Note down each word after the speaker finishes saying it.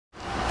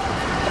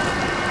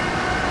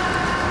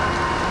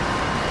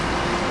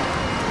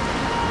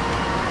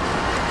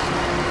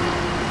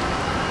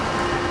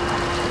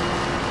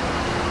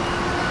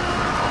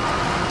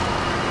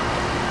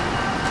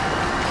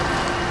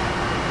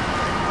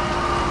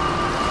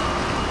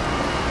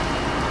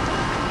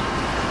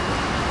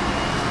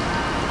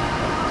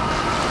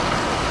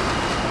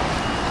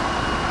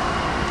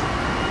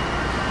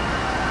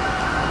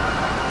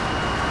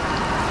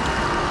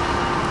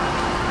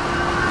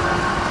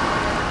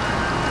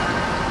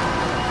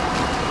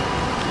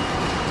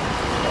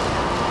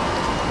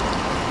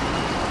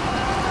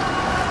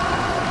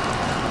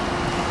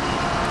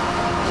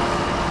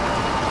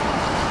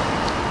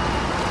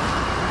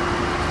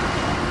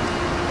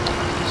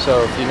So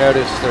if you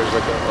notice, there's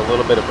like a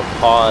little bit of a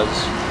pause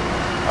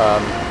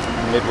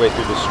midway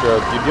through the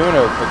stroke. You're doing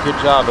a good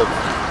job of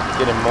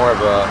getting more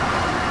of a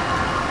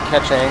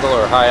catch angle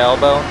or high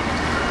elbow,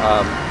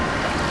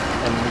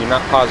 and you're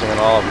not pausing on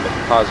all of them, but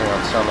you're pausing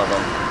on some of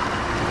them.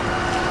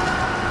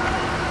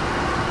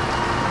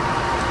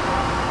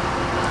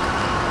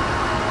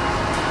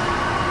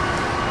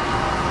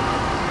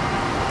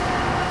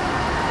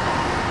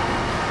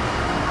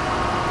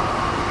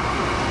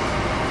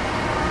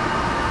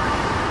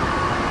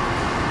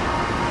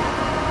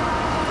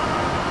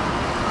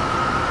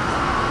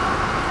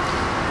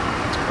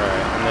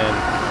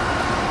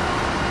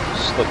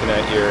 Looking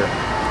at your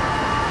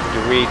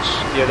reach.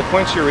 Yeah, the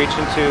points you're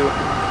reaching to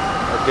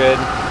are good.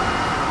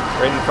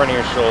 Right in front of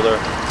your shoulder.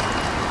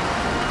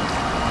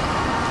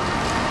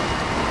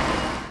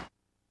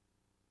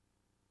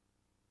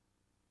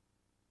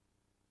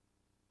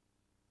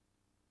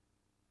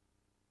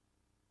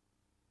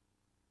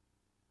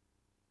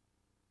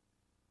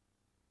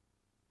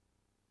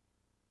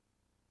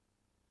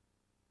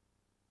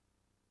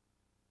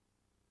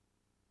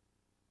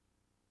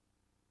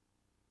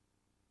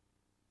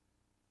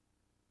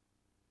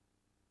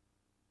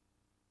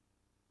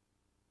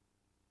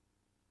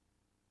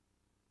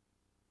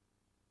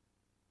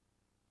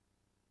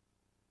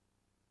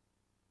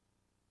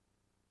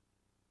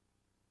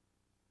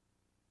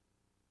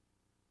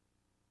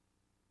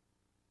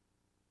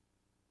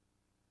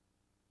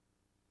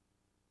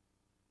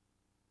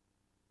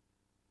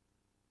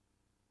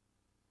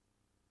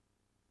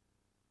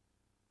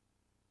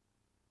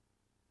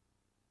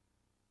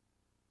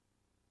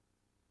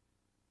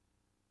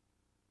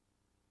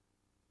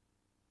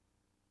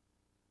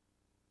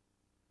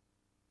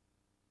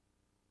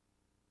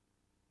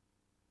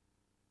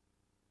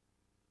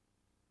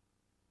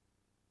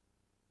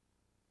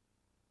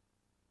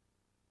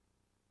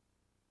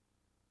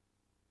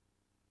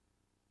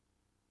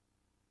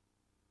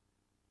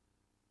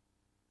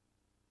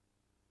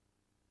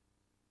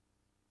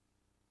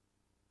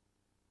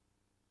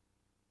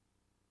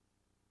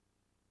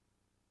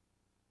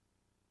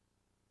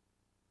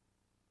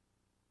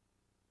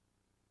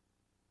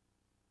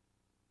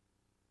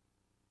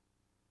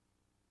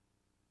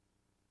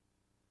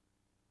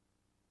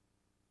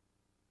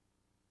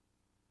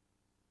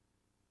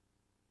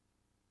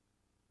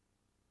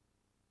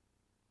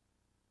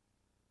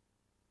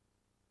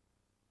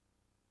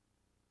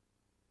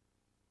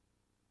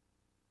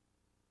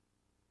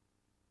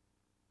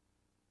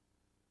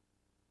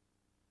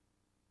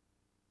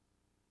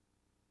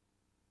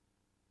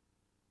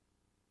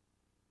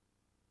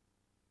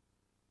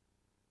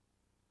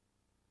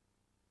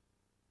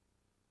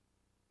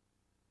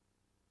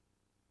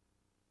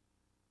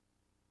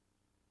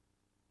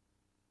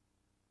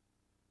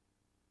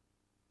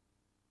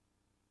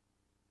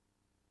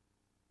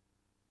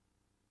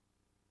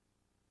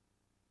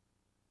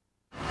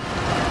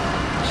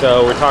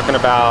 So we're talking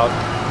about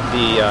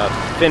the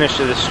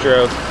finish of the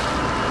stroke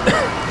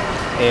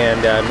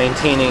and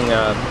maintaining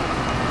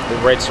the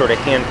right sort of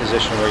hand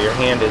position where your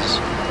hand is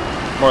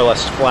more or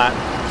less flat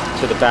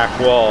to the back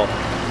wall,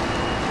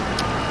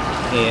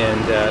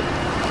 and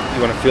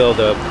you want to feel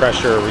the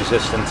pressure or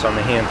resistance on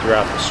the hand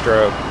throughout the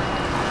stroke.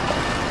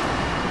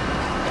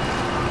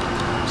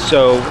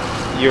 So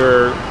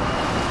your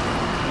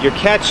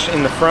catch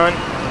in the front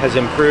has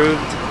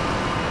improved,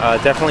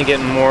 definitely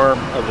getting more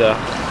of the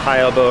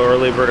high elbow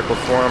early vertical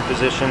forearm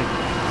position.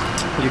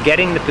 You're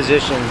getting the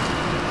position,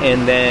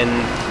 and then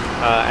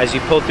as you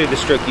pull through the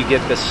stroke, you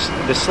get the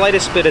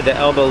slightest bit of the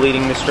elbow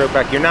leading the stroke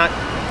back. You're not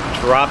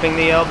dropping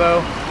the elbow,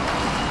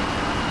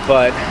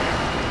 but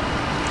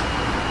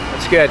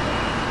that's good.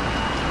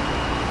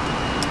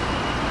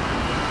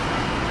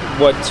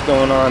 What's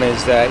going on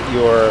is that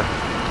you're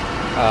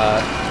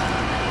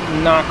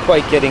not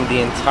quite getting the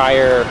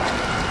entire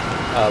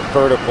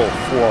vertical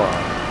forearm.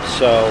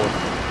 So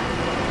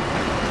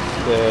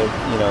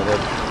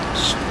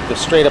the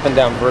straight up and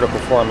down vertical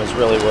forearm is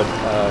really what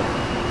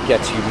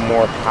gets you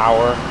more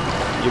power.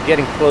 You're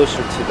getting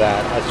closer to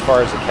that as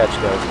far as the catch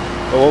goes.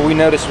 But what we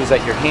noticed was that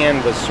your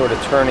hand was sort of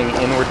turning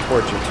inward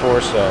towards your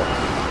torso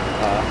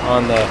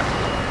on the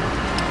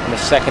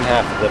second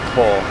half of the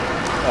pull.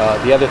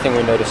 The other thing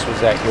we noticed was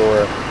that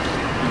you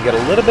get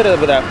a little bit of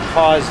that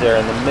pause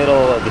there in the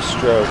middle of the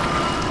stroke,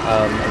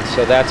 and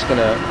so that's going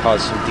to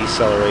cause some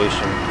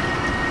deceleration.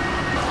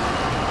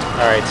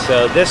 All right,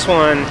 so this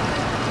one,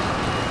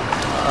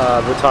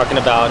 we're talking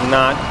about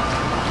not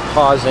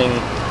pausing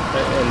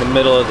in the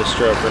middle of the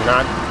stroke, or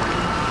not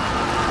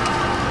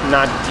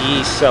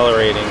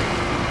decelerating.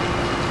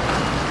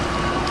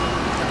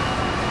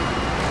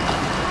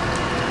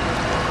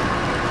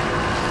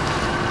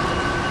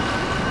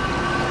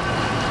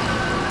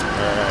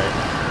 All right,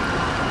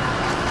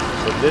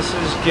 so this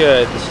is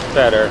good. This is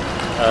better.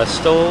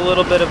 Still a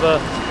little bit of a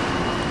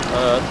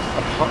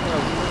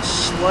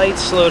slight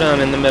slowdown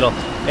in the middle.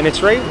 And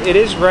it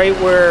is right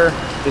where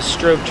the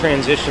stroke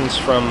transitions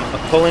from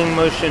a pulling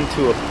motion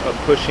to a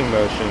pushing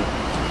motion.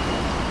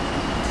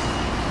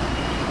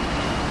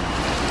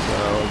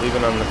 So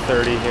leaving on the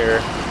 30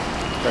 here.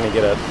 Trying to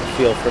get a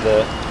feel for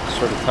the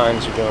sort of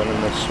times you're doing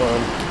in the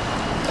swim.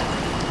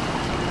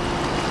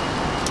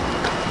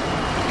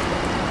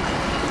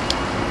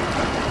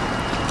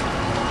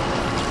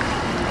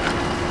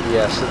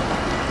 Yes.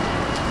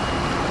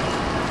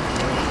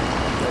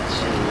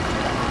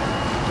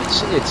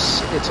 Let's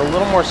see. It's a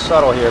little more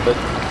subtle here, but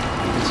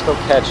you can still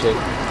catch it.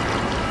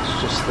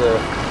 It's just the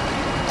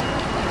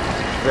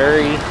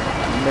very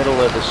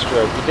middle of the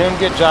stroke. You're doing a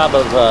good job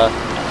of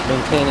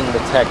maintaining the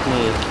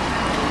technique.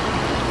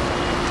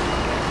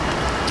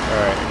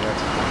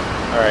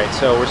 All right.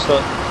 So we're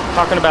still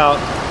talking about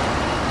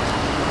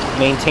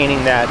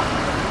maintaining that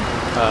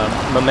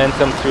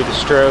momentum through the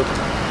stroke.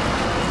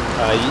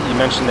 You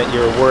mentioned that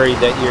you're worried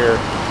that you're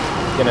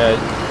gonna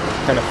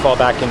kind of fall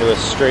back into a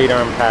straight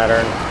arm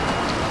pattern.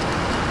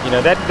 You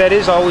know, that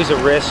is always a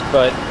risk,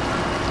 but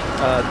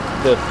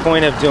the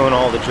point of doing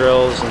all the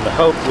drills and the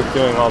hope with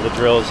doing all the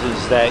drills is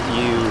that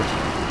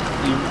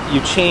you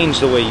change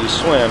the way you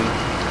swim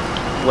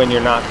when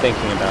you're not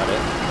thinking about it.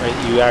 Right?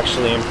 You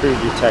actually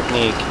improve your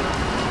technique,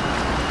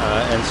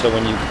 and so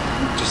when you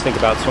just think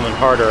about swimming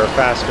harder or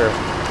faster,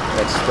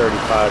 that's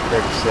 35,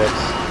 36,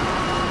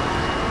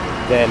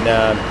 then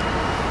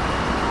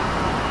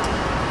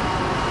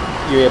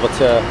you're able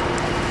to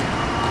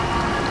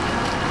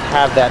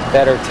have that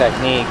better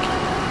technique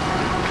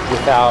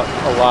without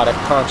a lot of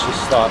conscious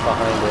thought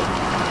behind it.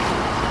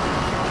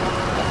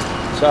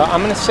 So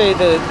I'm going to say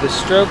the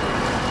stroke,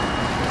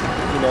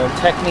 you know,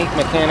 technique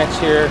mechanics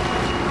here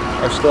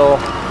are still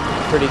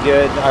pretty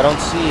good. I don't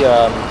see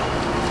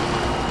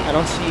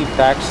you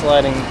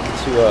backsliding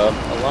to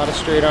a lot of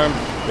straight arm.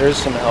 There's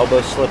some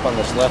elbow slip on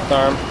this left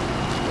arm,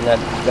 and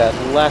that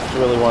left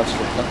really wants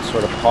to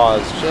sort of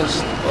pause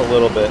just a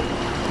little bit,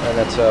 and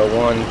that's a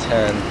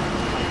 110.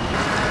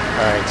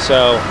 All right,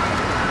 so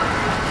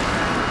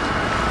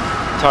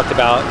talked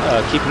about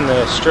keeping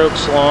the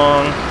strokes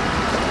long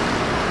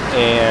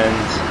and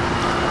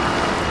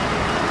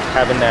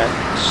having that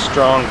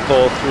strong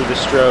pull through the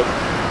stroke.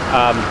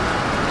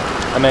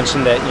 I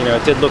mentioned that, you know,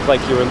 it did look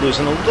like you were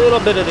losing a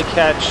little bit of the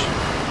catch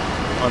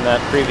on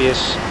that previous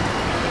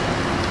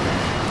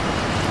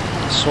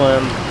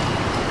swim.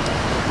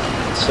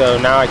 So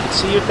now I can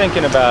see you're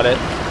thinking about it.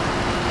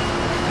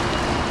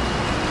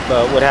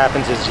 But what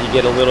happens is you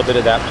get a little bit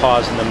of that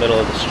pause in the middle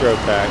of the stroke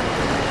back.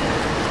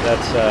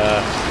 That's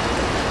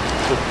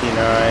 59.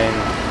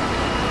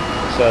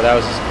 So that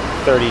was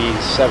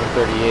 37,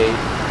 38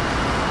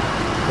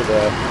 to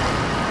the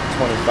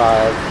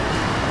 25.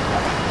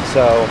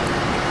 So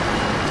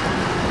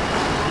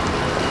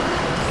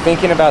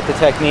thinking about the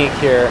technique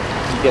here,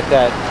 you get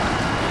that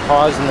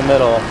pause in the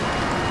middle,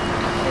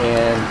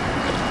 and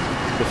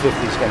the 50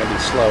 is going to be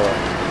slower.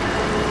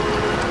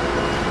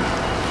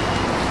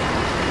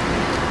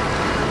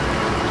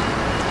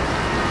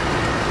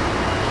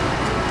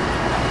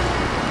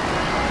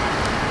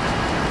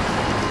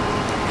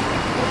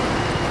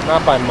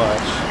 Not by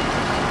much.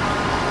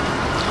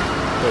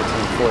 13,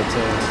 14.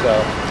 So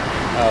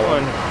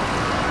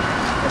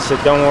I said,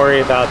 don't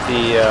worry about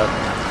the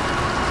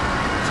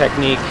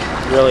technique.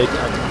 Really,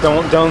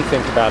 don't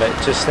think about it.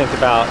 Just think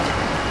about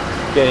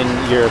getting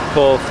your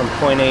pull from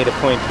point A to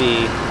point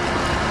B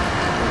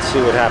and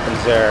see what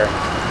happens there.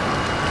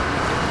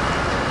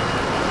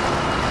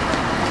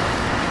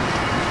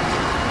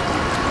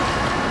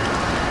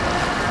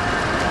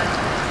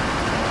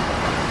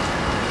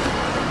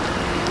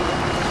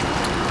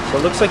 So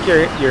it looks like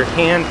your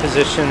hand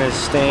position is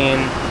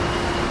staying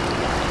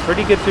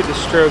pretty good through the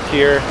stroke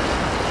here.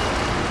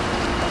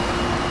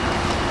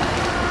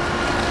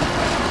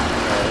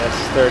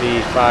 That's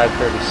 35,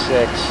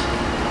 36.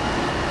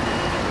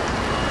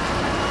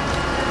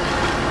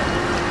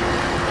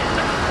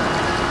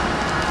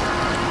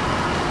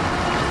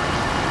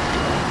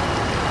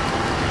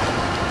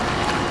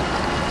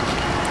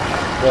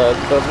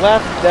 The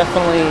left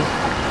definitely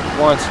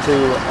wants to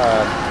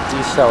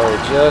decelerate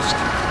just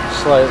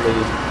slightly,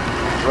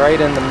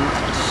 right in the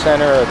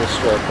center of the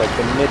stroke, like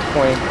the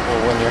midpoint, or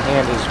when your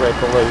hand is right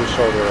below your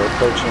shoulder or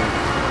approaching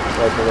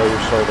right below your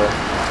shoulder.